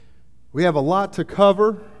We have a lot to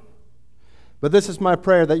cover, but this is my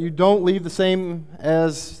prayer, that you don't leave the same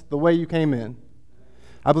as the way you came in.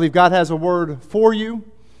 I believe God has a word for you.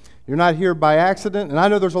 You're not here by accident, and I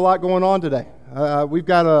know there's a lot going on today. We've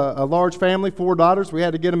got a large family, 4 daughters. We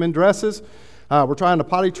had to get them in dresses. We're trying to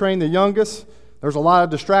potty train the youngest. There's a lot of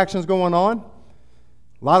distractions going on.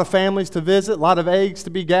 A lot of families to visit, a lot of eggs to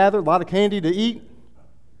be gathered, a lot of candy to eat.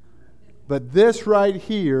 But this right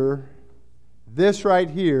here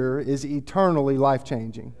is eternally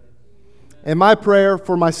life-changing. And my prayer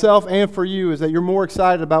for myself and for you is that you're more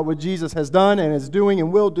excited about what Jesus has done and is doing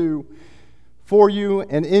and will do for you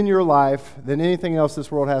and in your life than anything else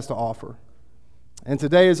this world has to offer. And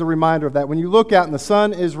today is a reminder of that. When you look out and the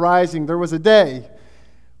sun is rising, there was a day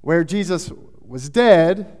where Jesus was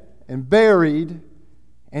dead and buried,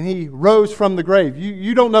 and he rose from the grave.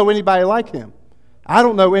 You don't know anybody like him. I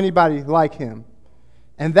don't know anybody like him.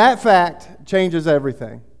 And that fact changes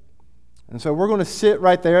everything. And so we're going to sit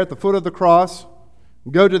right there at the foot of the cross,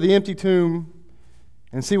 go to the empty tomb,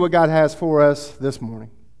 and see what God has for us this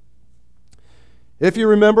morning. If you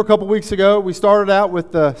remember, a couple weeks ago, we started out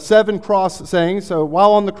with the 7 cross sayings. So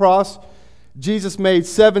while on the cross, Jesus made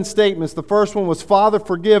 7 statements. The first one was, "Father,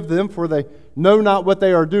 forgive them, for they know not what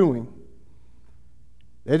they are doing."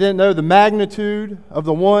 They didn't know the magnitude of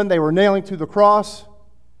the one they were nailing to the cross.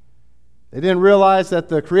 They didn't realize that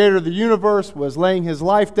the creator of the universe was laying his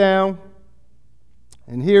life down.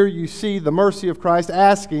 And here you see the mercy of Christ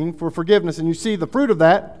asking for forgiveness. And you see the fruit of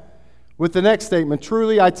that with the next statement,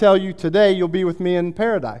 "Truly I tell you, today you'll be with me in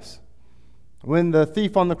paradise." When the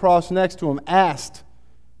thief on the cross next to him asked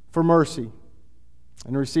for mercy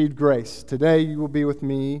and received grace, "Today you will be with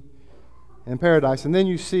me in paradise." And then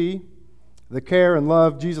you see the care and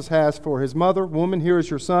love Jesus has for his mother. "Woman, here is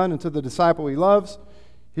your son," and to the disciple he loves,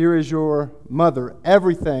 "Here is your mother."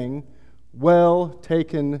 Everything well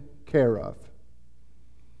taken care of.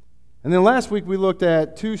 And then last week we looked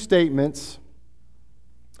at 2 statements,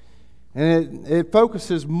 and it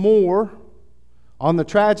focuses more on the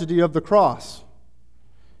tragedy of the cross.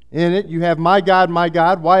 In it you have, my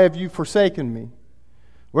God, why have you forsaken me?"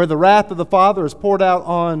 Where the wrath of the Father is poured out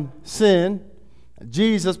on sin,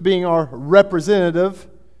 Jesus, being our representative,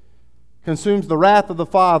 consumes the wrath of the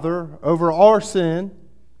Father over our sin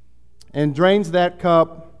and drains that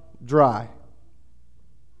cup dry.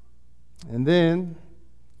 And then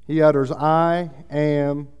he utters, "I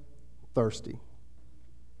am thirsty."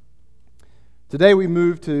 Today we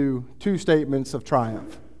move to 2 statements of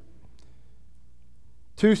triumph.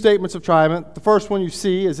 2 statements of triumph. The first one you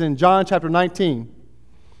see is in John chapter 19.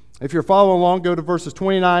 If you're following along, go to verses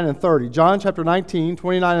 29 and 30. John chapter 19,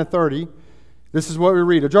 29 and 30. This is what we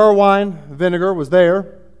read. "A jar of wine vinegar was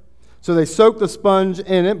there. So they soaked the sponge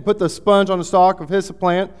in it, put the sponge on the stalk of hyssop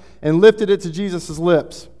plant, and lifted it to Jesus'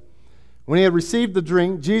 lips. When he had received the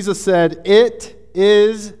drink, Jesus said, 'It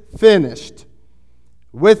is finished.'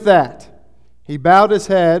 With that, he bowed his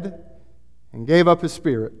head and gave up his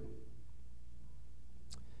spirit."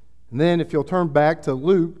 And then if you'll turn back to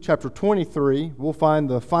Luke chapter 23, we'll find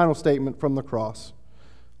the final statement from the cross.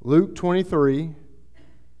 Luke 23,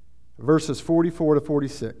 verses 44 to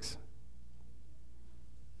 46.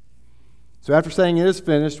 So after saying "it is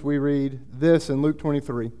finished," we read this in Luke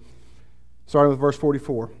 23, starting with verse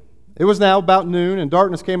 44. "It was now about noon, and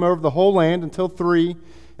darkness came over the whole land until 3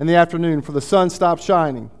 in the afternoon, for the sun stopped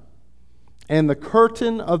shining. And the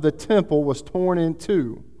curtain of the temple was torn in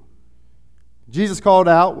two. Jesus called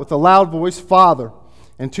out with a loud voice, 'Father,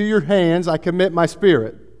 into your hands I commit my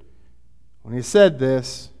spirit.' When he said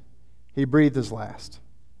this, he breathed his last."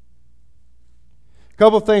 A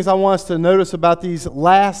couple of things I want us to notice about these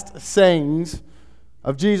last sayings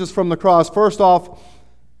of Jesus from the cross. First off,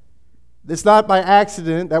 it's not by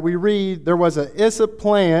accident that we read there was a hyssop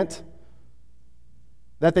plant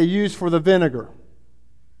that they used for the vinegar.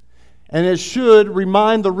 And it should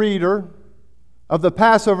remind the reader of the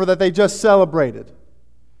Passover that they just celebrated.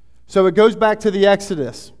 So it goes back to the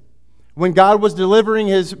Exodus, when God was delivering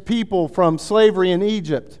his people from slavery in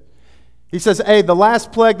Egypt. He says, "Hey, the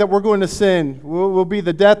last plague that we're going to send will be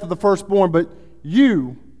the death of the firstborn, but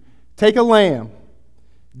you take a lamb,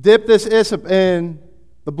 dip this hyssop in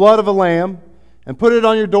the blood of a lamb, and put it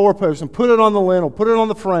on your doorpost, and put it on the lintel, put it on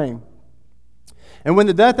the frame. And when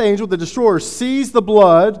the death angel, the destroyer, sees the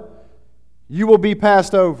blood, you will be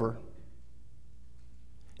passed over."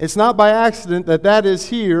 It's not by accident that that is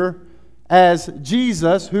here as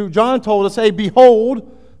Jesus, who John told us, "Hey, behold,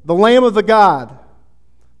 the Lamb of God.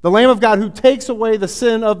 The Lamb of God who takes away the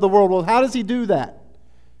sin of the world." Well, how does he do that?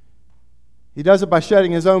 He does it by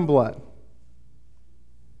shedding his own blood.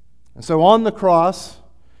 And so on the cross,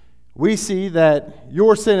 we see that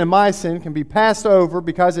your sin and my sin can be passed over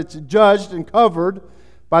because it's judged and covered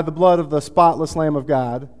by the blood of the spotless Lamb of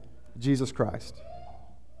God, Jesus Christ.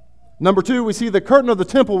 Number two, we see the curtain of the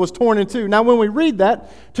temple was torn in two. Now, when we read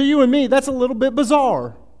that, to you and me, that's a little bit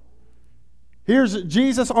bizarre. Here's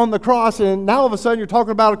Jesus on the cross, and now all of a sudden you're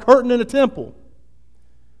talking about a curtain in a temple.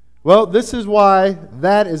 Well, this is why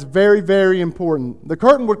that is very, very important. The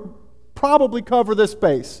curtain would probably cover this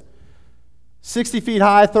space, 60 feet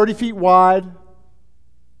high, 30 feet wide,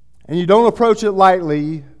 and you don't approach it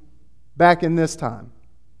lightly back in this time.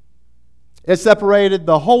 It separated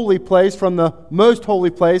the holy place from the most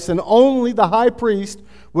holy place, and only the high priest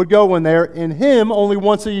would go in there, and him only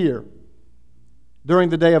once a year during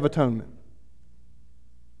the Day of Atonement.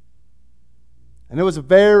 And it was a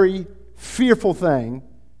very fearful thing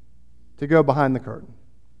to go behind the curtain.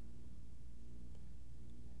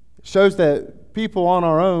 It shows that people on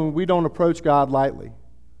our own, we don't approach God lightly.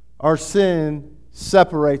 Our sin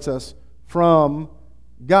separates us from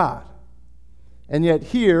God. And yet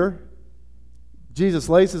here, Jesus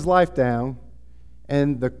lays his life down,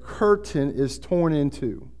 and the curtain is torn in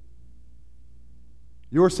two.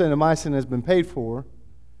 Your sin and my sin has been paid for,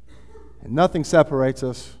 and nothing separates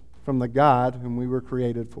us from the God whom we were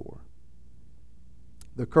created for.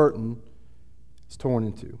 The curtain is torn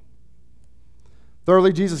in two.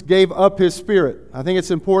 Thirdly, Jesus gave up his spirit. I think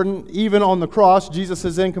it's important, even on the cross, Jesus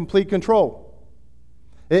is in complete control.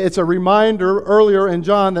 It's a reminder earlier in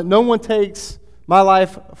John that no one takes my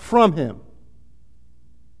life from him,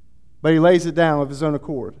 but he lays it down of his own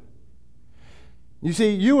accord. You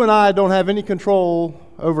see, you and I don't have any control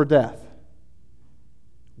over death.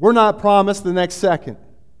 We're not promised the next second.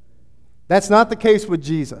 That's not the case with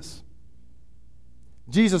Jesus.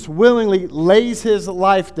 Jesus willingly lays his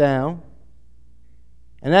life down,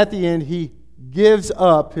 and at the end, he gives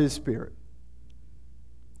up his spirit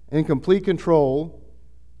in complete control,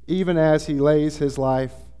 even as he lays his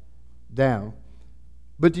life down.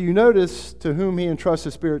 But do you notice to whom he entrusts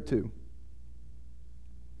his spirit to?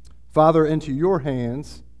 Father, into your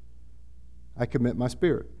hands I commit my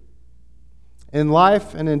spirit. In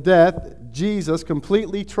life and in death, Jesus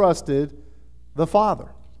completely trusted the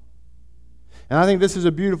Father. And I think this is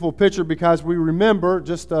a beautiful picture because we remember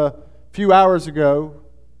just a few hours ago,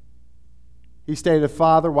 he stated,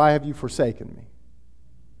 Father, why have you forsaken me?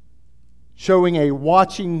 Showing a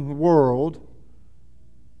watching world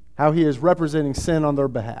how he is representing sin on their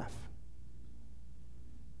behalf.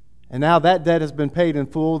 And now that debt has been paid in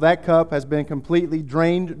full. That cup has been completely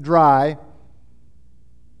drained dry.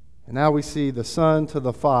 And now we see the Son to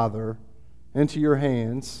the Father, into your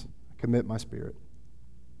hands I commit my spirit.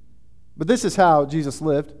 But this is how Jesus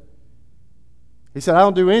lived. He said, I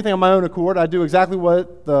don't do anything on my own accord. I do exactly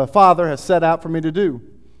what the Father has set out for me to do.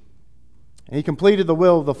 And he completed the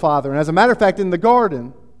will of the Father. And as a matter of fact, in the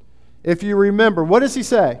garden, if you remember, what does he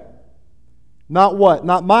say? Not what?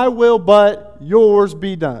 Not my will, but yours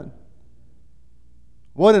be done.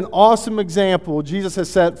 What an awesome example Jesus has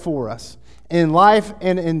set for us. In life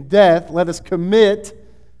and in death, let us commit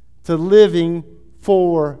to living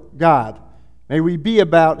for God. May we be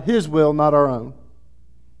about his will, not our own.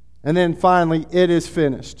 And then finally, it is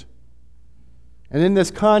finished. And in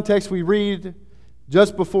this context, we read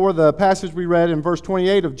just before the passage we read in verse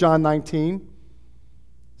 28 of John 19. It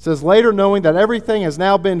says, later, knowing that everything has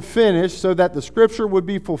now been finished so that the scripture would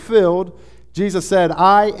be fulfilled, Jesus said,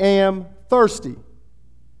 I am thirsty.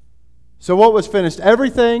 So what was finished?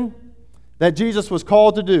 Everything that Jesus was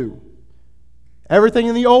called to do. Everything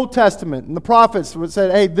in the Old Testament and the prophets would say,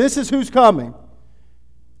 hey, this is who's coming.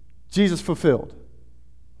 Jesus fulfilled.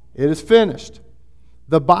 It is finished.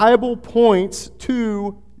 The Bible points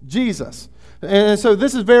to Jesus. And so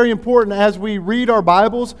this is very important as we read our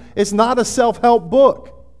Bibles. It's not a self-help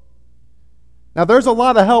book. Now, there's a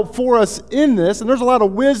lot of help for us in this, and there's a lot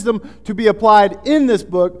of wisdom to be applied in this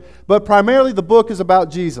book, but primarily the book is about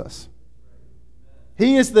Jesus.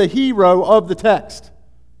 He is the hero of the text,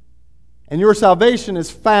 and your salvation is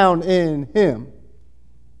found in him,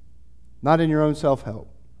 not in your own self-help.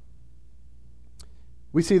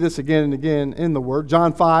 We see this again and again in the Word.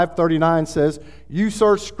 John 5:39 says, you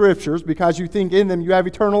search Scriptures because you think in them you have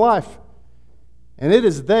eternal life, and it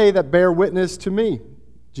is they that bear witness to me.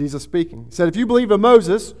 Jesus speaking. He said, if you believe in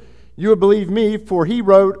Moses, you would believe me, for he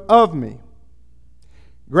wrote of me.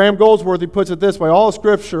 Graham Goldsworthy puts it this way, all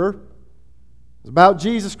Scripture is about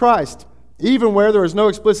Jesus Christ, even where there is no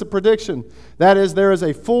explicit prediction. That is, there is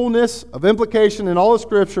a fullness of implication in all the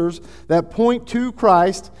Scriptures that point to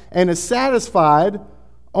Christ and is satisfied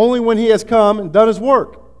only when he has come and done his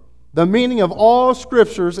work. The meaning of all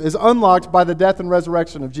Scriptures is unlocked by the death and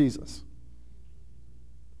resurrection of Jesus.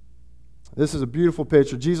 This is a beautiful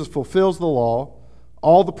picture. Jesus fulfills the law.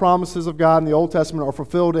 All the promises of God in the Old Testament are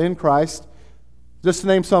fulfilled in Christ. Just to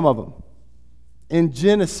name some of them. In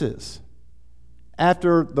Genesis,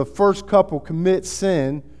 after the first couple commit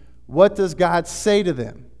sin, what does God say to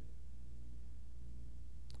them?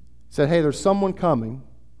 He said, hey, there's someone coming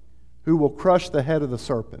who will crush the head of the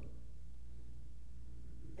serpent.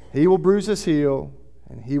 He will bruise his heel,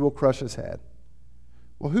 and he will crush his head.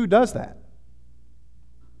 Well, who does that?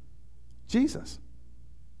 Jesus.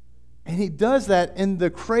 And he does that in the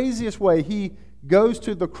craziest way. He goes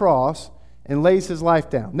to the cross and lays his life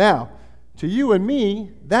down. Now, to you and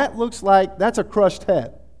me, that looks like that's a crushed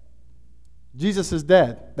head. Jesus is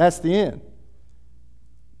dead. That's the end.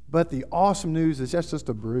 But the awesome news is that's just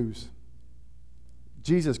a bruise.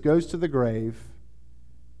 Jesus goes to the grave,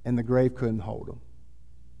 and the grave couldn't hold him.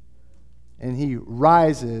 And he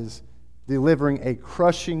rises, delivering a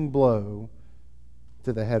crushing blow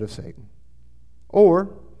to the head of Satan.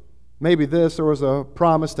 Or maybe there was a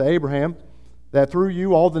promise to Abraham that through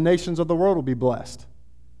you all the nations of the world will be blessed.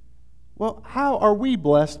 Well, how are we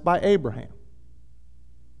blessed by Abraham?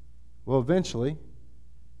 Well, eventually,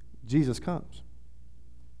 Jesus comes.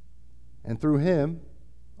 And through him,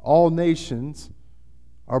 all nations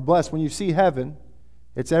are blessed. When you see heaven,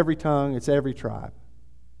 it's every tongue, it's every tribe.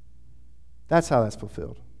 That's how that's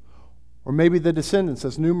fulfilled. Or maybe the descendants,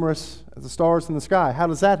 as numerous as the stars in the sky. How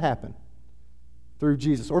does that happen? Through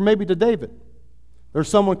Jesus. Or maybe to David. There's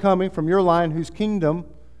someone coming from your line whose kingdom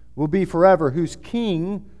will be forever, whose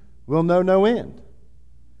king will know no end.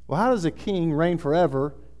 Well, how does a king reign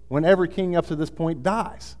forever when every king up to this point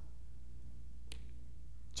dies?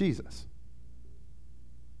 Jesus.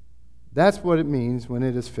 That's what it means when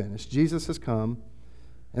it is finished. Jesus has come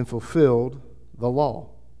and fulfilled the law.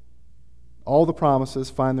 All the promises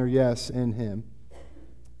find their yes in him.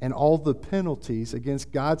 And all the penalties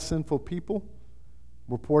against God's sinful people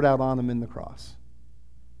were poured out on him in the cross.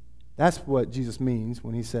 That's what Jesus means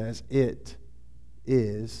when he says, it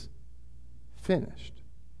is finished.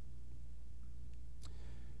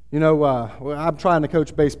 You know, I'm trying to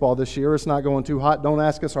coach baseball this year. It's not going too hot. Don't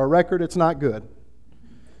ask us our record. It's not good.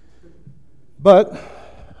 But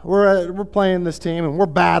we're playing this team, and we're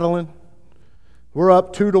battling. We're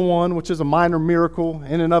up 2-1, which is a minor miracle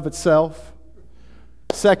in and of itself.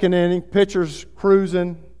 Second inning, pitcher's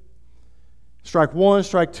cruising. Strike one,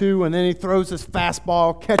 strike two, and then he throws his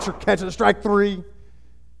fastball. Catcher catches strike three.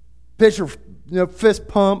 Pitcher, fist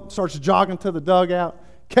pump, starts jogging to the dugout.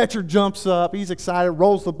 Catcher jumps up. He's excited,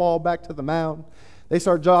 rolls the ball back to the mound. They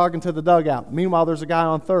start jogging to the dugout. Meanwhile, there's a guy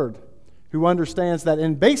on third who understands that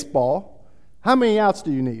in baseball, how many outs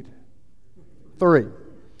do you need? 3.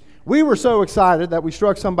 We were so excited that we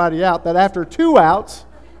struck somebody out that after 2 outs,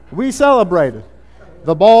 we celebrated.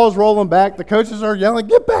 The ball's rolling back. The coaches are yelling,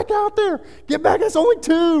 get back out there. Get back. It's only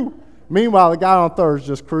 2. Meanwhile, the guy on third is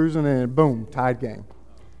just cruising and boom, tied game.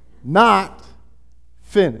 Not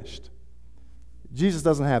finished. Jesus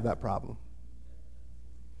doesn't have that problem.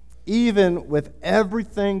 Even with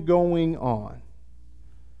everything going on,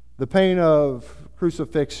 the pain of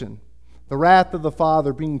crucifixion, the wrath of the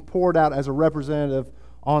Father being poured out as a representative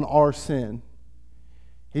on our sin,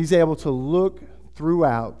 he's able to look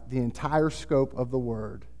throughout the entire scope of the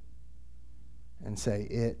Word and say,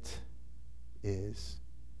 it is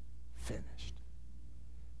finished.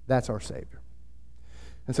 That's our Savior.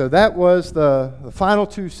 And so that was the final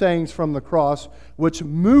 2 sayings from the cross, which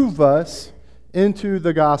move us into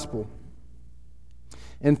the gospel.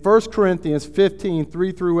 In 1 Corinthians 15,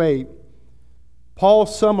 3-8, Paul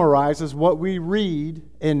summarizes what we read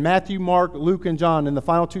in Matthew, Mark, Luke, and John in the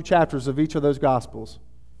final 2 chapters of each of those gospels.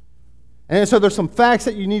 And so there's some facts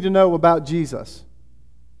that you need to know about Jesus.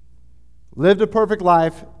 Lived a perfect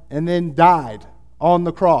life and then died on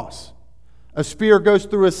the cross. A spear goes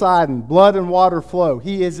through his side and blood and water flow.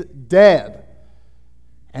 He is dead.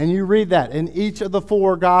 And you read that in each of the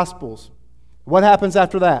 4 Gospels. What happens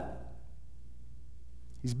after that?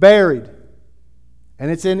 He's buried. And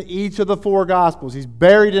it's in each of the 4 Gospels. He's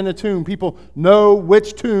buried in a tomb. People know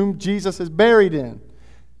which tomb Jesus is buried in.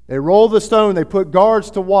 They roll the stone. They put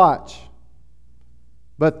guards to watch.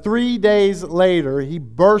 But 3 days later, he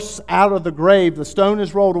bursts out of the grave. The stone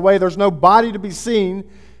is rolled away. There's no body to be seen,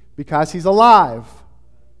 because he's alive.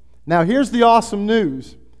 Now, here's the awesome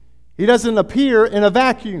news. He doesn't appear in a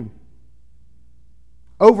vacuum.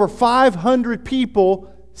 Over 500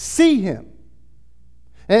 people see him.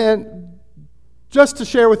 And just to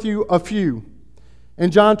share with you a few.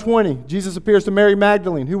 In John 20, Jesus appears to Mary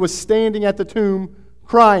Magdalene, who was standing at the tomb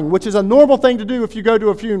crying, which is a normal thing to do if you go to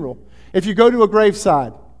a funeral, if you go to a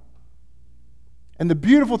graveside. And the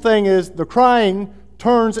beautiful thing is the crying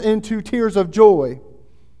turns into tears of joy.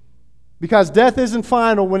 Because death isn't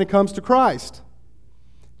final when it comes to Christ.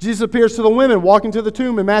 Jesus appears to the women walking to the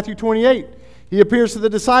tomb in Matthew 28. He appears to the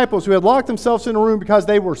disciples who had locked themselves in a room because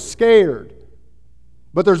they were scared.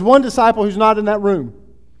 But there's one disciple who's not in that room.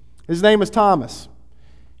 His name is Thomas.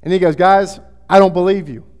 And he goes, guys, I don't believe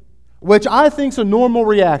you. Which I think is a normal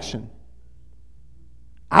reaction.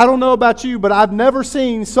 I don't know about you, but I've never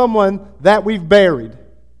seen someone that we've buried.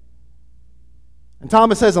 And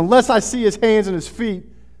Thomas says, unless I see his hands and his feet,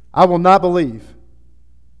 I will not believe.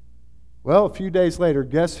 Well, a few days later,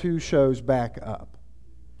 guess who shows back up?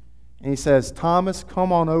 And he says, Thomas,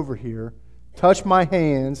 come on over here. Touch my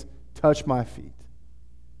hands, touch my feet.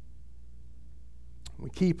 We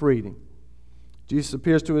keep reading. Jesus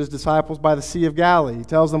appears to his disciples by the Sea of Galilee. He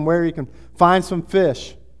tells them where he can find some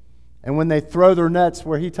fish. And when they throw their nets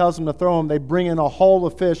where he tells them to throw them, they bring in a haul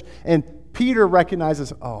of fish. And Peter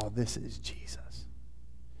recognizes, oh, this is Jesus.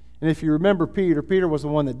 And if you remember Peter was the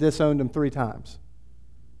one that disowned him 3 times.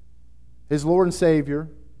 His Lord and Savior,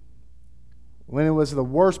 when it was the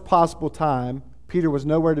worst possible time, Peter was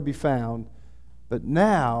nowhere to be found. But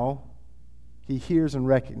now he hears and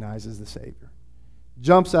recognizes the Savior.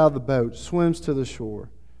 Jumps out of the boat, swims to the shore.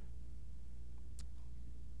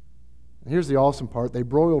 And here's the awesome part. They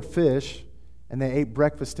broiled fish and they ate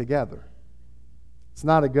breakfast together. It's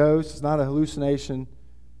not a ghost. It's not a hallucination.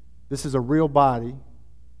 This is a real body,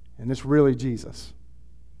 and it's really Jesus.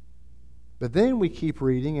 But then we keep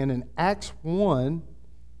reading, and in Acts 1,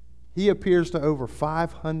 he appears to over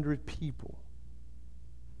 500 people.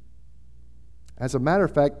 As a matter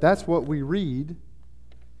of fact, that's what we read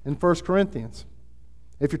in 1 Corinthians.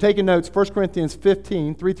 If you're taking notes, 1 Corinthians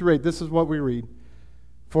 15, 3-8, this is what we read.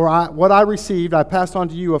 For what I received, I passed on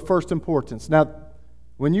to you of first importance. Now,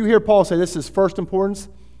 when you hear Paul say this is first importance,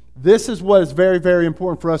 this is what is very, very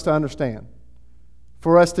important for us to understand,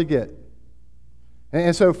 for us to get.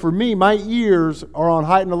 And so for me, my ears are on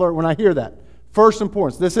heightened alert when I hear that. First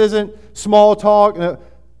importance. This isn't small talk.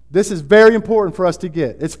 This is very important for us to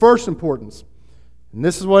get. It's first importance. And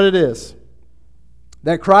this is what it is.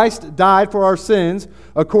 That Christ died for our sins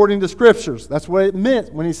according to Scriptures. That's what it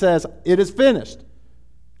meant when he says, it is finished.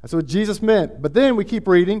 That's what Jesus meant. But then we keep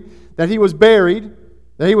reading that he was buried,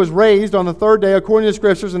 that he was raised on the 3rd day according to the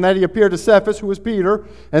Scriptures, and that he appeared to Cephas, who was Peter,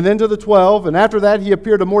 and then to the 12. And after that, he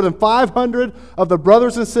appeared to more than 500 of the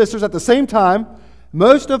brothers and sisters at the same time,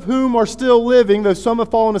 most of whom are still living, though some have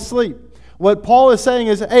fallen asleep. What Paul is saying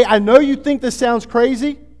is, hey, I know you think this sounds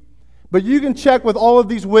crazy, but you can check with all of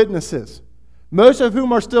these witnesses, most of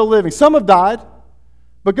whom are still living. Some have died,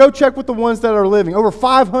 but go check with the ones that are living. Over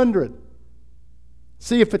 500.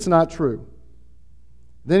 See if it's not true.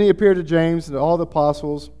 Then he appeared to James and to all the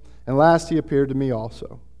apostles, and last he appeared to me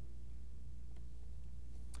also.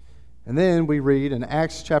 And then we read in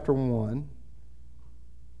Acts chapter 1,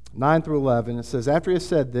 9-11, it says, after he had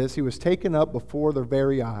said this, he was taken up before their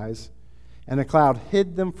very eyes, and a cloud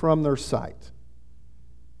hid them from their sight.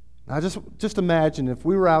 Now just imagine if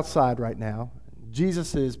we were outside right now,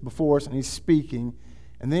 Jesus is before us and he's speaking,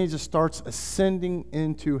 and then he just starts ascending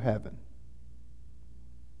into heaven.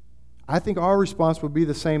 I think our response would be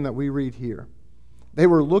the same that we read here. They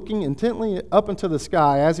were looking intently up into the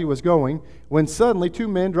sky as he was going, when suddenly 2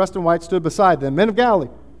 men dressed in white stood beside them, men of Galilee.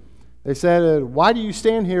 They said, why do you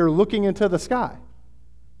stand here looking into the sky?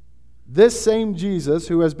 This same Jesus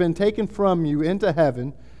who has been taken from you into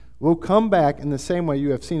heaven will come back in the same way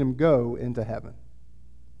you have seen him go into heaven.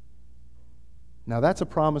 Now that's a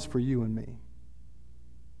promise for you and me.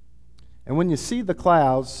 And when you see the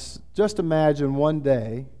clouds, just imagine one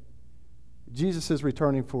day Jesus is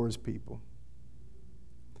returning for his people.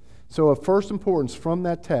 So of first importance from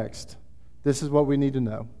that text, this is what we need to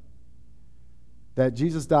know. That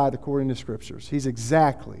Jesus died according to Scriptures. He's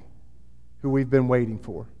exactly who we've been waiting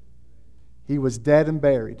for. He was dead and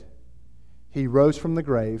buried. He rose from the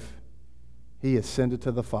grave. He ascended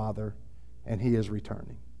to the Father, and he is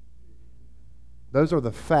returning. Those are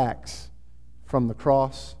the facts from the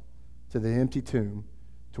cross to the empty tomb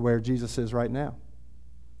to where Jesus is right now.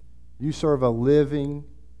 You serve a living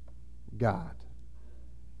God.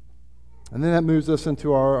 And then that moves us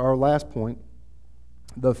into our last point,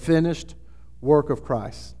 the finished work of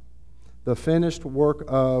Christ. The finished work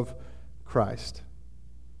of Christ.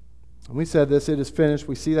 And we said this, it is finished.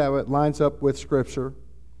 We see that it lines up with Scripture.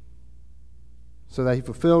 So that he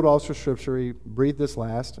fulfilled all Scripture, he breathed this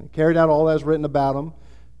last, and carried out all that is written about him.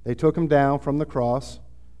 They took him down from the cross.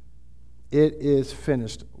 It is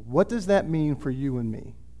finished. What does that mean for you and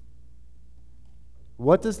me?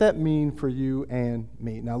 What does that mean for you and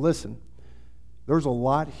me? Now listen, there's a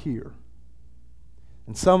lot here.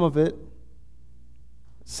 And some of it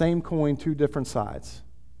Same coin, two different sides.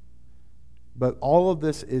 But all of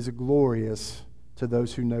this is glorious to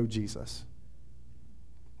those who know Jesus.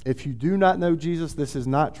 If you do not know Jesus, this is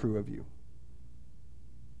not true of you.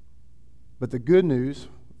 But the good news,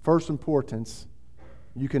 first importance,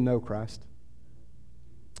 you can know Christ.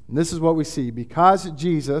 And this is what we see. Because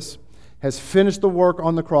Jesus has finished the work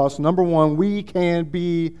on the cross, number one, we can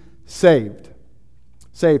be saved.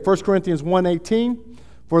 Saved. 1 Corinthians 1:18,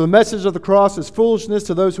 for the message of the cross is foolishness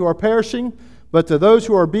to those who are perishing, but to those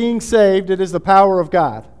who are being saved, it is the power of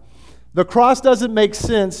God. The cross doesn't make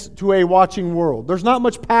sense to a watching world. There's not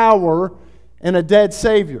much power in a dead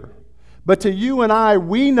Savior. But to you and I,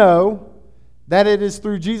 we know that it is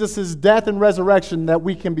through Jesus' death and resurrection that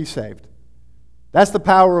we can be saved. That's the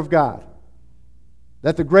power of God.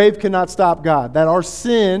 That the grave cannot stop God. That our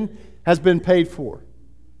sin has been paid for.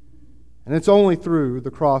 And it's only through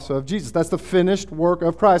the cross of Jesus. That's the finished work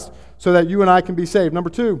of Christ so that you and I can be saved.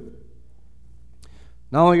 Number two,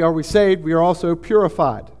 not only are we saved, we are also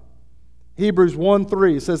purified. Hebrews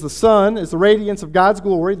 1:3 says, the Son is the radiance of God's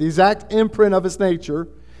glory, the exact imprint of His nature,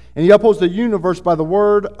 and He upholds the universe by the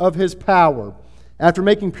word of His power. After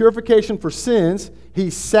making purification for sins,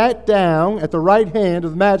 He sat down at the right hand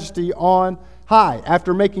of the Majesty on high.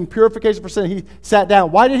 After making purification for sin, He sat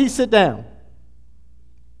down. Why did He sit down?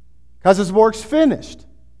 Because His work's finished.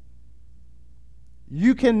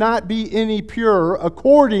 You cannot be any purer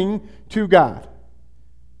according to God.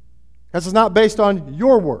 Because it's not based on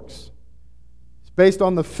your works. It's based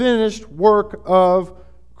on the finished work of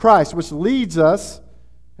Christ, which leads us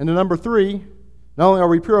into number 3. Not only are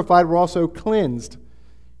we purified, we're also cleansed.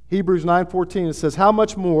 Hebrews 9:14, it says, how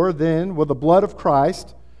much more then will the blood of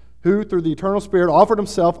Christ, who through the eternal Spirit offered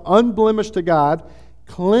Himself unblemished to God,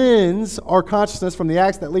 cleanse our consciousness from the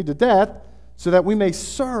acts that lead to death, so that we may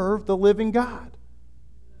serve the living God.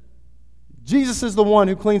 Jesus is the one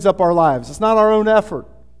who cleans up our lives. It's not our own effort.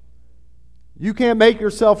 You can't make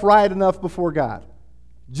yourself right enough before God.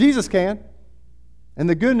 Jesus can. And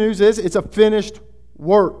the good news is it's a finished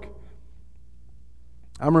work.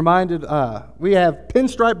 I'm reminded, we have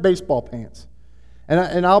pinstripe baseball pants.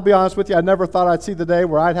 And I'll be honest with you, I never thought I'd see the day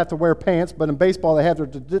where I'd have to wear pants, but in baseball they have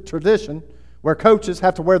their tradition where coaches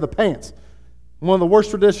have to wear the pants. One of the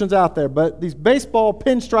worst traditions out there. But these baseball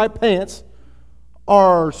pinstripe pants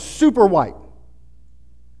are super white.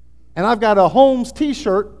 And I've got a Holmes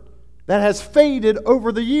t-shirt that has faded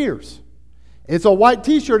over the years. It's a white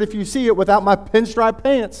t-shirt if you see it without my pinstripe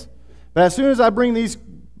pants. But as soon as I bring these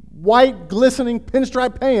white, glistening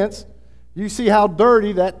pinstripe pants, you see how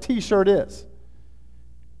dirty that t-shirt is.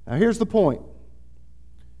 Now here's the point.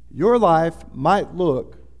 Your life might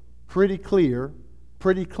look pretty clear,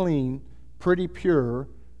 pretty clean, pretty pure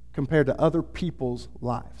compared to other people's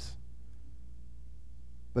lives.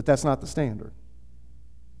 But that's not the standard.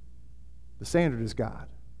 The standard is God.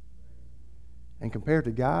 And compared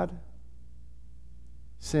to God,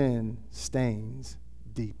 sin stains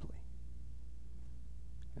deeply.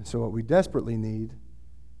 And so what we desperately need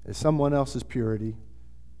is someone else's purity,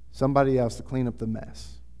 somebody else to clean up the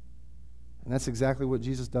mess. And that's exactly what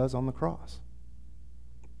Jesus does on the cross.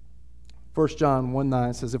 1 John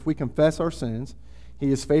 1:9 says, if we confess our sins,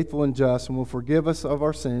 He is faithful and just and will forgive us of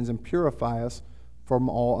our sins and purify us from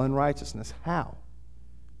all unrighteousness. How?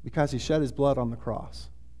 Because He shed His blood on the cross.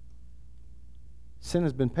 Sin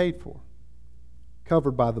has been paid for,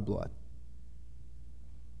 covered by the blood.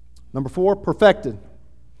 Number 4, perfected.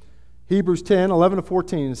 Hebrews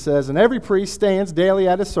 10:11-14 says, and every priest stands daily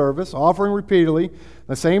at his service, offering repeatedly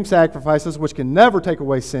the same sacrifices which can never take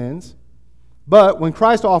away sins. But when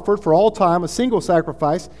Christ offered for all time a single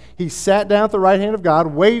sacrifice, He sat down at the right hand of God,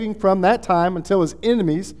 waiting from that time until His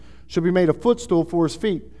enemies should be made a footstool for His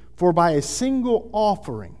feet. For by a single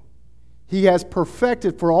offering He has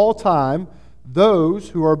perfected for all time those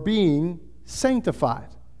who are being sanctified.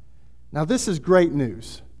 Now this is great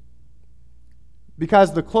news.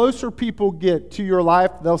 Because the closer people get to your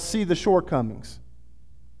life, they'll see the shortcomings.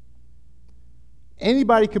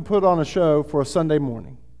 Anybody can put on a show for a Sunday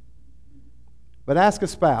morning. But ask a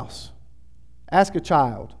spouse, ask a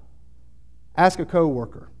child, ask a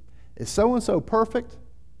coworker, is so-and-so perfect?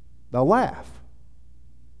 They'll laugh.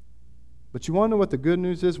 But you want to know what the good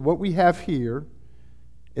news is? What we have here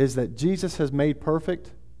is that Jesus has made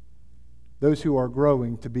perfect those who are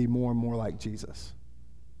growing to be more and more like Jesus.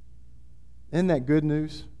 Isn't that good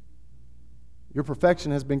news? Your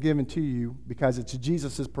perfection has been given to you because it's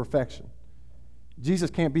Jesus' perfection. Jesus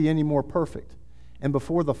can't be any more perfect. And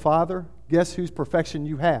before the Father, guess whose perfection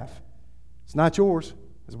you have? It's not yours,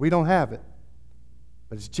 because we don't have it,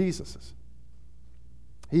 but it's Jesus's.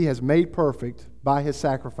 He has made perfect by His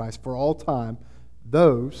sacrifice for all time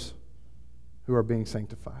those who are being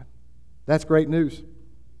sanctified. That's great news.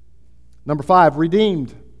 Number 5,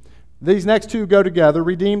 redeemed. These next two go together,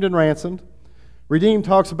 redeemed and ransomed. Redeemed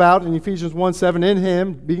talks about in Ephesians 1:7, in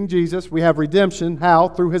Him, being Jesus, we have redemption. How?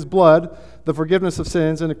 Through His blood, the forgiveness of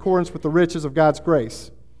sins in accordance with the riches of God's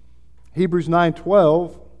grace. Hebrews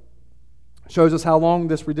 9:12 shows us how long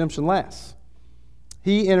this redemption lasts.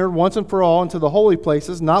 He entered once and for all into the holy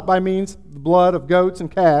places, not by means of the blood of goats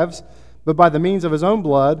and calves, but by the means of His own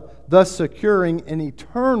blood, thus securing an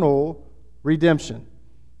eternal redemption.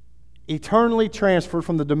 Eternally transferred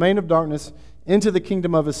from the domain of darkness into the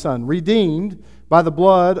kingdom of His Son. Redeemed by the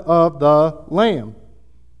blood of the Lamb.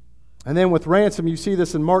 And then with ransom, you see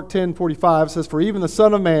this in Mark 10:45. It says, for even the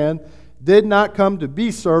Son of Man did not come to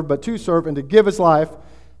be served, but to serve and to give His life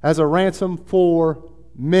as a ransom for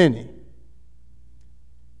many.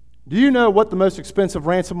 Do you know what the most expensive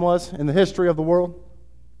ransom was in the history of the world?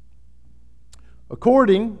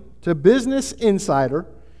 According to Business Insider,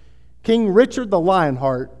 King Richard the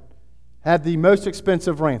Lionheart had the most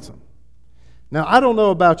expensive ransom. Now, I don't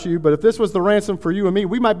know about you, but if this was the ransom for you and me,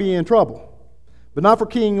 we might be in trouble. But not for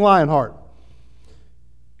King Lionheart.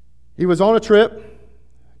 He was on a trip,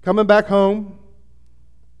 coming back home,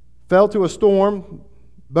 fell to a storm,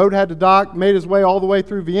 boat had to dock, made his way all the way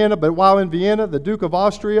through Vienna, but while in Vienna, the Duke of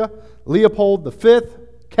Austria, Leopold V,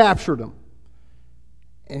 captured him.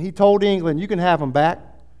 And he told England, you can have him back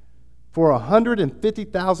for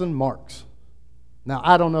 150,000 marks. Now,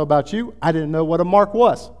 I don't know about you. I didn't know what a mark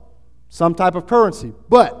was. Some type of currency.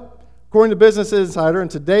 But according to Business Insider, in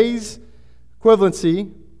today's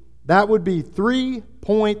equivalency, that would be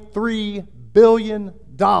 $3.3 billion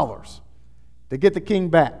to get the king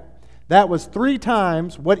back. That was 3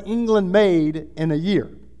 times what England made in a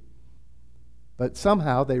year. But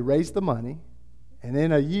somehow they raised the money, and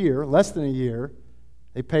in a year, less than a year,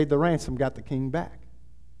 they paid the ransom, got the king back.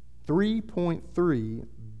 $3.3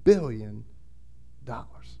 billion.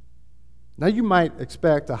 Now you might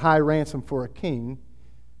expect a high ransom for a king,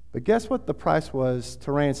 but guess what the price was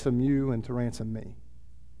to ransom you and to ransom me?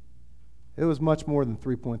 It was much more than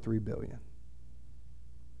 $3.3 billion.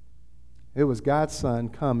 It was God's Son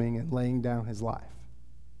coming and laying down His life.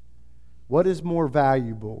 What is more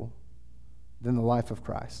valuable than the life of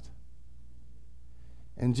Christ?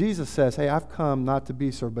 And Jesus says, hey, I've come not to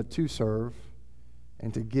be served, but to serve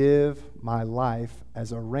and to give my life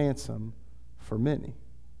as a ransom for many.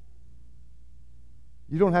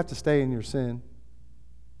 You don't have to stay in your sin.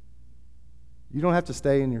 You don't have to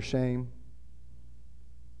stay in your shame,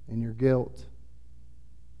 in your guilt.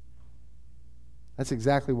 That's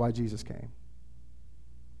exactly why Jesus came.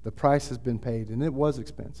 The price has been paid, and it was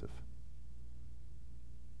expensive.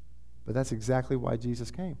 But that's exactly why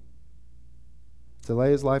Jesus came. To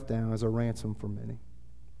lay His life down as a ransom for many.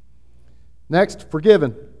 Next,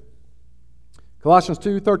 forgiven. Colossians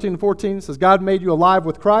 2:13-14 says, God made you alive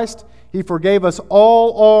with Christ. He forgave us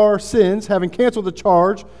all our sins, having canceled the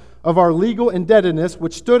charge of our legal indebtedness,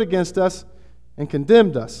 which stood against us and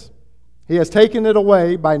condemned us. He has taken it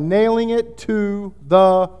away by nailing it to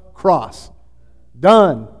the cross.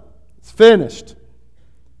 Done. It's finished.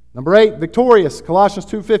 Number 8, victorious. Colossians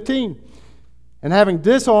 2:15. And having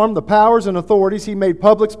disarmed the powers and authorities, He made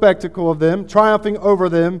public spectacle of them, triumphing over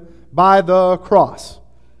them by the cross.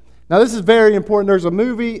 Now, this is very important. There's a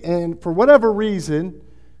movie, and for whatever reason,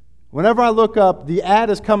 whenever I look up, the ad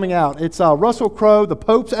is coming out. It's Russell Crowe, The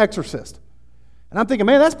Pope's Exorcist. And I'm thinking,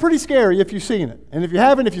 man, that's pretty scary if you've seen it. And if you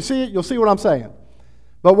haven't, if you see it, you'll see what I'm saying.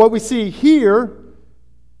 But what we see here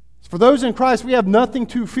is for those in Christ, we have nothing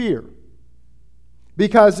to fear.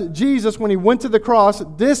 Because Jesus, when He went to the cross,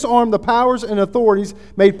 disarmed the powers and authorities,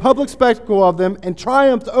 made public spectacle of them, and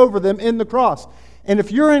triumphed over them in the cross. And if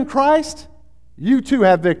you're in Christ, you too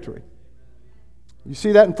have victory. You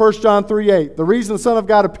see that in 1 John 3:8. The reason the Son of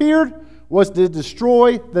God appeared was to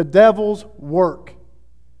destroy the devil's work.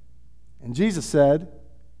 And Jesus said,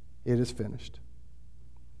 it is finished.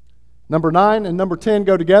 Number 9 and number 10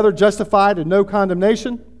 go together, justified and no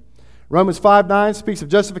condemnation. Romans 5:9 speaks of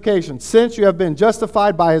justification. Since you have been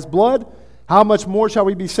justified by His blood, how much more shall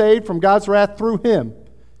we be saved from God's wrath through Him?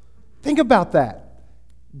 Think about that.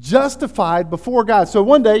 Justified before God. So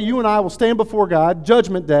one day you and I will stand before God,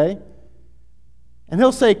 Judgment Day, and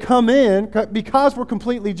He'll say, come in, because we're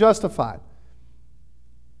completely justified.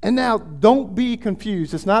 And now, don't be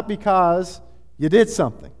confused. It's not because you did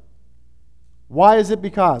something. Why is it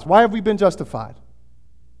because? Why have we been justified?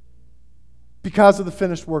 Because of the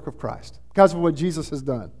finished work of Christ. Because of what Jesus has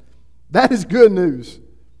done. That is good news.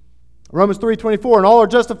 Romans 3:24, and all are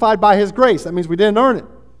justified by His grace. That means we didn't earn it.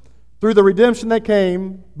 Through the redemption that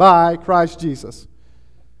came by Christ Jesus.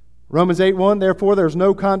 Romans 8:1, therefore there's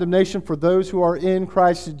no condemnation for those who are in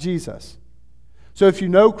Christ Jesus. So if you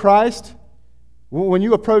know Christ, when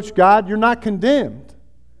you approach God, you're not condemned.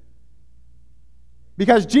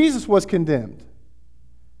 Because Jesus was condemned.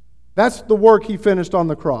 That's the work he finished on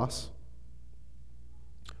the cross.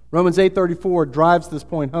 Romans 8:34 drives this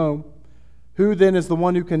point home. Who then is the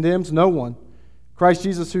one who condemns? No one. Christ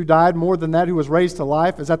Jesus, who died, more than that, who was raised to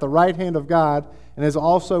life, is at the right hand of God and is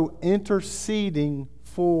also interceding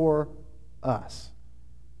for us.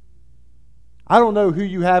 I don't know who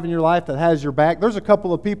you have in your life that has your back. There's a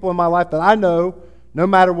couple of people in my life that I know, no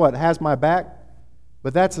matter what, has my back,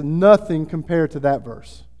 but that's nothing compared to that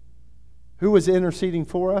verse. Who is interceding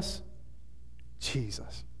for us?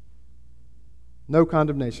 Jesus. No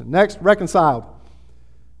condemnation. Next, reconciled.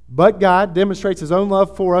 But God demonstrates his own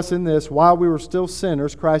love for us in this: while we were still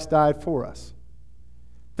sinners, Christ died for us.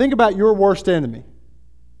 Think about your worst enemy.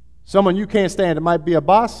 Someone you can't stand. It might be a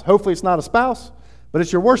boss. Hopefully it's not a spouse, but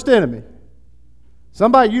it's your worst enemy.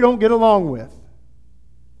 Somebody you don't get along with.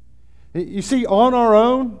 You see, on our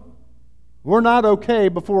own, we're not okay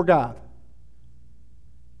before God.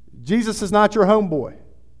 Jesus is not your homeboy.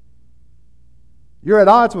 You're at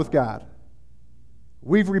odds with God.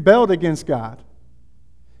 We've rebelled against God.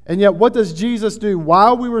 And yet, what does Jesus do?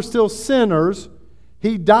 While we were still sinners,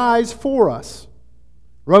 he dies for us.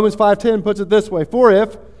 Romans 5:10 puts it this way: for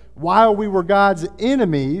if, while we were God's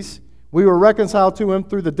enemies, we were reconciled to him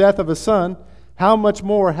through the death of his Son, how much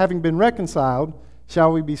more, having been reconciled,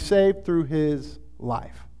 shall we be saved through his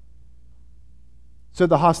life? So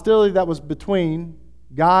the hostility that was between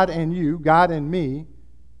God and you, God and me,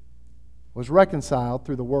 was reconciled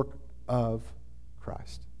through the work of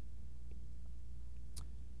Christ.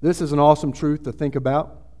 This is an awesome truth to think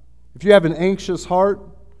about. If you have an anxious heart,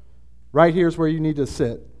 right here is where you need to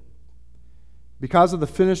sit. Because of the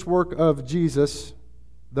finished work of Jesus,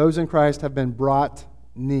 those in Christ have been brought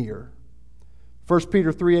near. 1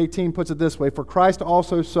 Peter 3:18 puts it this way: for Christ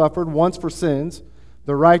also suffered once for sins,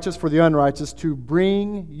 the righteous for the unrighteous, to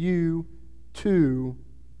bring you to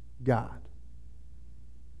God.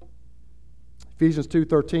 Ephesians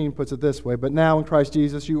 2:13 puts it this way: but now in Christ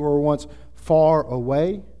Jesus, you who were once far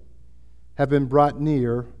away have been brought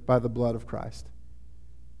near by the blood of Christ.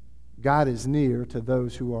 God is near to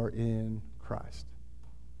those who are in Christ.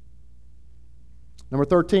 Number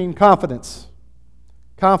 13, confidence.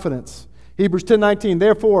 Confidence. Hebrews 10:19,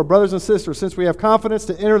 therefore, brothers and sisters, since we have confidence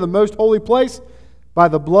to enter the most holy place by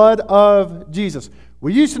the blood of Jesus.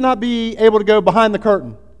 We used to not be able to go behind the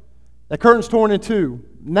curtain. That curtain's torn in two.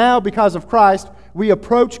 Now, because of Christ, we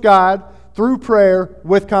approach God through prayer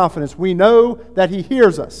with confidence. We know that he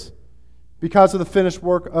hears us because of the finished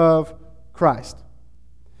work of Christ.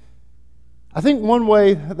 I think one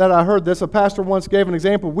way that I heard this, a pastor once gave an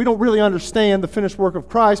example. We don't really understand the finished work of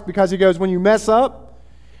Christ because he goes, when you mess up,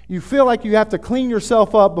 you feel like you have to clean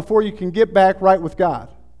yourself up before you can get back right with God.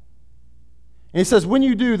 And he says, when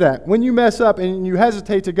you do that, when you mess up and you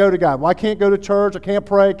hesitate to go to God, well, I can't go to church, I can't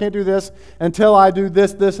pray, I can't do this until I do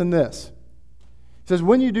this, this, and this. He says,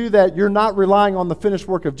 when you do that, you're not relying on the finished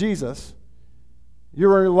work of Jesus.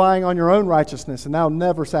 You're relying on your own righteousness, and that'll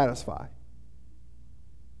never satisfy.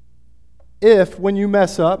 If, when you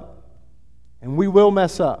mess up, and we will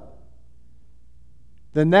mess up,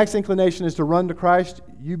 the next inclination is to run to Christ,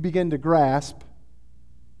 you begin to grasp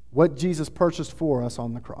what Jesus purchased for us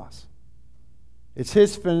on the cross. It's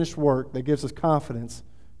his finished work that gives us confidence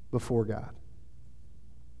before God.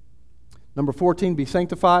 Number 14, be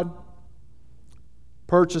sanctified,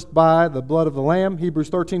 purchased by the blood of the Lamb. Hebrews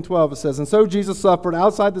 13:12, it says, and so Jesus suffered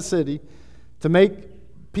outside the city to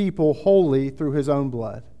make people holy through his own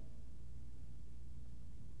blood.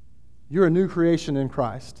 You're a new creation in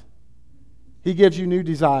Christ. He gives you new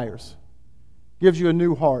desires, gives you a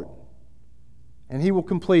new heart, and he will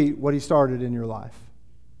complete what he started in your life.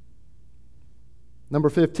 Number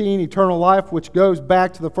 15, eternal life, which goes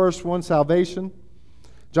back to the first one, salvation.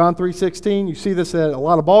 John 3:16, you see this at a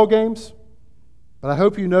lot of ball games, but I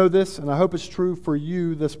hope you know this, and I hope it's true for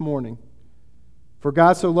you this morning. For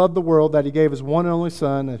God so loved the world that he gave his one and only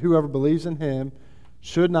Son, that whoever believes in him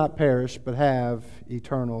should not perish, but have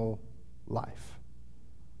eternal life.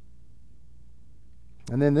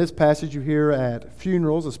 And then this passage you hear at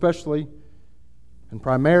funerals, especially and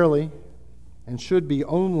primarily, and should be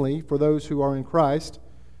only for those who are in Christ.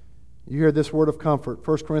 You hear this word of comfort,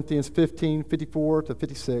 1 Corinthians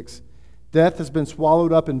 15:54-56. Death has been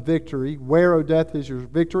swallowed up in victory. Where, O death, is your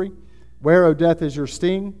victory? Where, O death, is your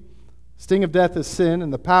sting? Sting of death is sin,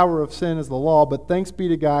 and the power of sin is the law. But thanks be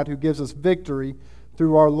to God who gives us victory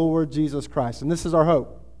through our Lord Jesus Christ. And this is our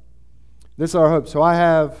hope. This is our hope. So I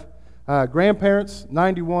have Grandparents,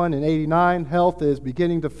 91 and 89. Health is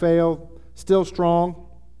beginning to fail, still strong,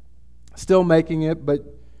 still making it, but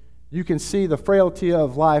you can see the frailty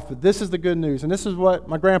of life. But this is the good news, and this is what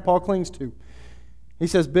my grandpa clings to. He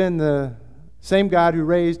says, Ben, the same God who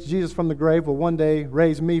raised Jesus from the grave will one day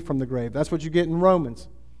raise me from the grave. That's what you get in Romans.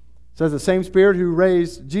 It says the same Spirit who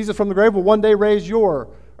raised Jesus from the grave will one day raise your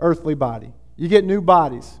earthly body. You get new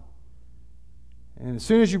bodies. And as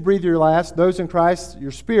soon as you breathe your last, those in Christ,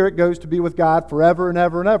 your spirit goes to be with God forever and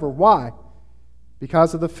ever and ever. Why?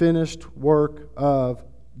 Because of the finished work of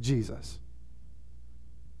Jesus.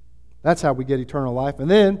 That's how we get eternal life. And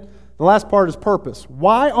then the last part is purpose.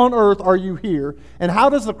 Why on earth are you here? And how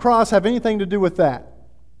does the cross have anything to do with that?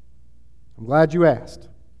 I'm glad you asked.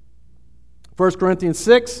 1 Corinthians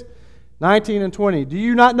 6, 19 and 20. Do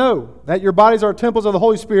you not know that your bodies are temples of the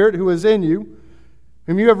Holy Spirit who is in you,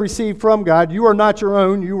 whom you have received from God? You are not your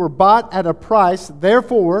own. You were bought at a price.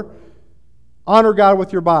 Therefore, honor God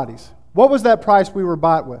with your bodies. What was that price we were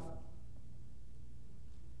bought with?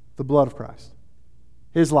 The blood of Christ.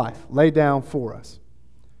 His life laid down for us.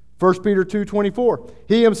 1 Peter 2:24.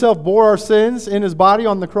 He himself bore our sins in his body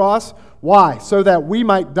on the cross. Why? So that we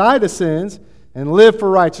might die to sins and live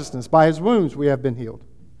for righteousness. By his wounds we have been healed.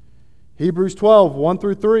 Hebrews 12, 1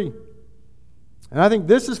 through 3. And I think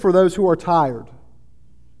this is for those who are tired.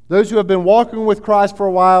 Those who have been walking with Christ for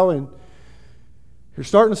a while and you're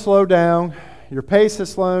starting to slow down. Your pace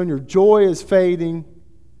has slowed. Your joy is fading.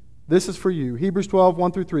 This is for you. Hebrews 12,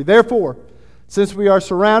 1 through 3. Therefore, since we are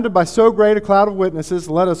surrounded by so great a cloud of witnesses,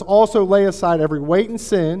 let us also lay aside every weight and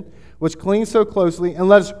sin which clings so closely, and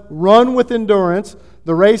let us run with endurance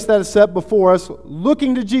the race that is set before us,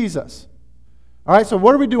 looking to Jesus. All right, so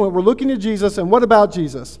what are we doing? We're looking to Jesus, and what about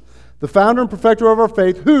Jesus? The founder and perfecter of our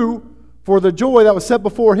faith, who, for the joy that was set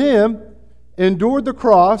before him, endured the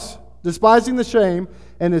cross, despising the shame,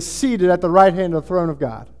 and is seated at the right hand of the throne of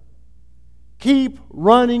God. Keep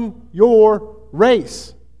running your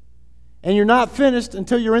race. And you're not finished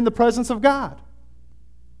until you're in the presence of God.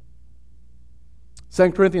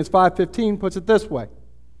 2 Corinthians 5:15 puts it this way.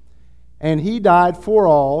 And he died for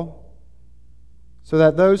all, so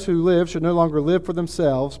that those who live should no longer live for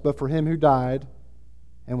themselves, but for him who died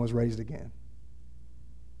and was raised again.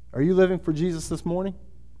 Are you living for Jesus this morning?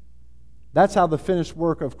 That's how the finished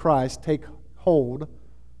work of Christ take hold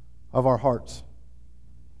of our hearts.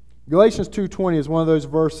 Galatians 2:20 is one of those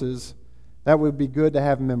verses that would be good to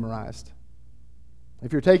have memorized.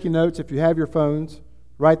 If you're taking notes, if you have your phones,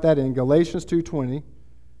 write that in, Galatians 2:20.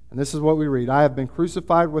 And this is what we read. I have been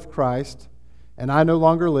crucified with Christ, and I no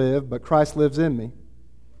longer live, but Christ lives in me.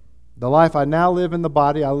 The life I now live in the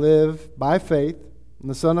body, I live by faith in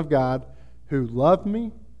the Son of God, who loved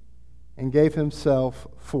me and gave himself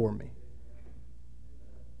for me.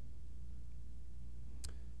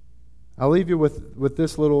 I'll leave you with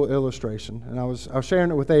this little illustration. And I was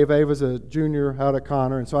sharing it with Ava. Ava's a junior out at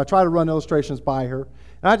Connor, and so I try to run illustrations by her.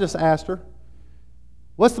 And I just asked her,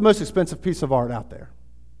 what's the most expensive piece of art out there?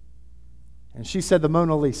 And she said the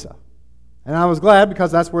Mona Lisa. And I was glad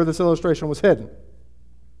because that's where this illustration was hidden.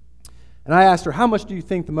 And I asked her, how much do you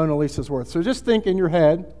think the Mona Lisa is worth? So just think in your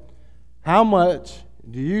head, how much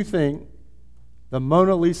do you think the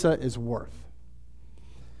Mona Lisa is worth?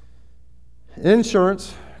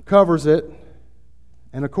 Insurance covers it,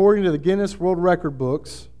 and according to the Guinness World Record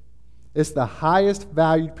books, it's the highest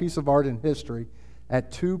valued piece of art in history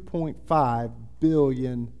at $2.5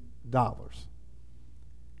 billion.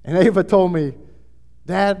 And Ava told me,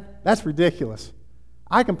 Dad, that's ridiculous.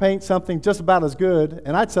 I can paint something just about as good,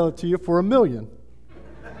 and I'd sell it to you for $1 million.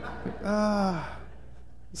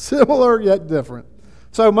 Similar yet different.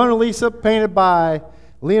 So Mona Lisa, painted by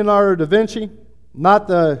Leonardo da Vinci, not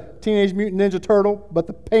the Teenage Mutant Ninja Turtle, but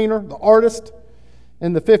the painter, the artist,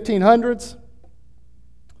 in the 1500s.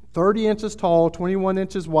 30 inches tall, 21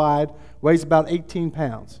 inches wide, weighs about 18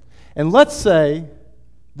 pounds. And let's say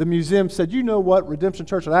the museum said, you know what, Redemption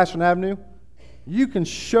Church at Ashland Avenue, you can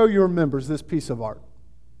show your members this piece of art.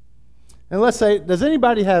 And let's say, does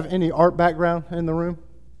anybody have any art background in the room?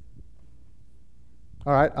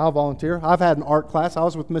 All right, I'll volunteer. I've had an art class. I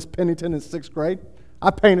was with Miss Pennington in 6th grade.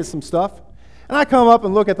 I painted some stuff. And I come up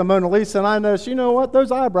and look at the Mona Lisa, and I notice, you know what, those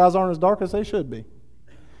eyebrows aren't as dark as they should be.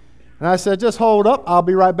 And I said, just hold up. I'll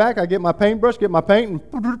be right back. I get my paintbrush, get my paint,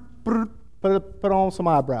 and put on some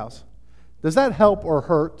eyebrows. Does that help or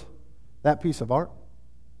hurt that piece of art?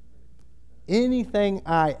 Anything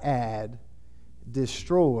I add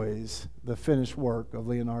destroys the finished work of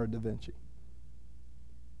Leonardo da Vinci.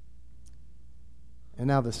 And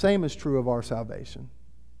now the same is true of our salvation.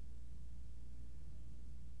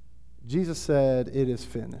 Jesus said, it is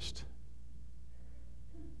finished.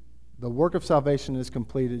 The work of salvation is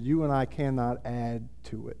completed. You and I cannot add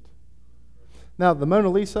to it. Now, the Mona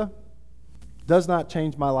Lisa does not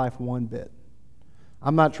change my life one bit.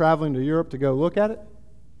 I'm not traveling to Europe to go look at it.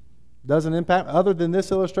 Doesn't impact. Other than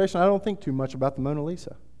this illustration, I don't think too much about the Mona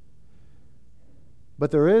Lisa. But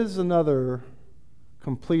there is another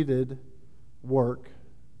completed work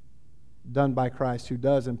done by Christ who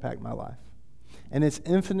does impact my life. And it's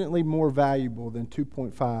infinitely more valuable than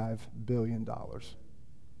 $2.5 billion.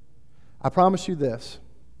 I promise you this,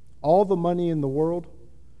 all the money in the world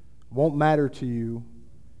won't matter to you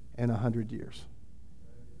in 100 years.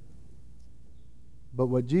 But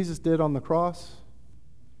what Jesus did on the cross,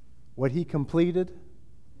 what he completed,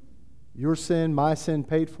 your sin, my sin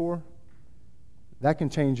paid for, that can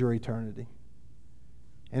change your eternity.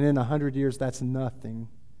 And in 100 years, that's nothing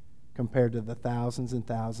compared to the thousands and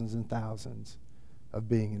thousands and thousands of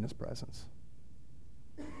being in his presence.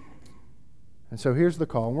 And so here's the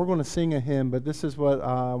call. And we're going to sing a hymn, but this is what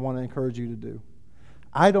I want to encourage you to do.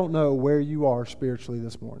 I don't know where you are spiritually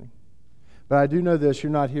this morning, but I do know this,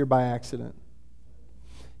 you're not here by accident.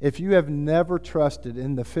 If you have never trusted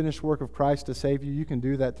in the finished work of Christ to save you, you can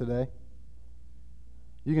do that today.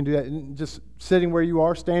 You can do that just sitting where you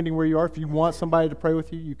are, standing where you are. If you want somebody to pray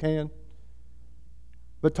with you, you can.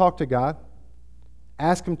 But talk to God.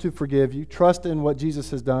 Ask him to forgive you. Trust in what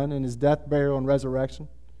Jesus has done in his death, burial, and resurrection.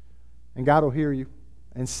 And God will hear you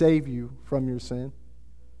and save you from your sin.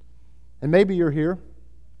 And maybe you're here.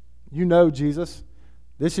 You know Jesus.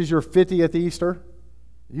 This is your 50th Easter.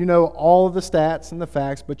 You know all of the stats and the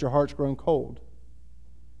facts, but your heart's grown cold.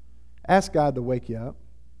 Ask God to wake you up.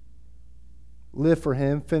 Live for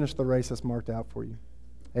him. Finish the race that's marked out for you.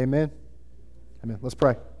 Amen. Amen. Let's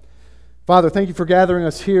pray. Father, thank you for gathering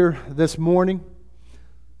us here this morning.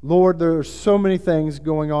 Lord, there are so many things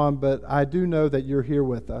going on, but I do know that you're here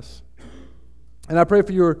with us. And I pray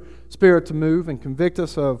for your Spirit to move and convict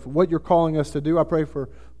us of what you're calling us to do. I pray for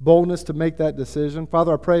boldness to make that decision.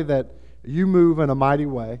 Father, I pray that you move in a mighty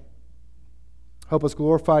way. Help us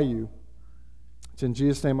glorify you. It's in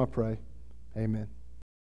Jesus' name I pray. Amen.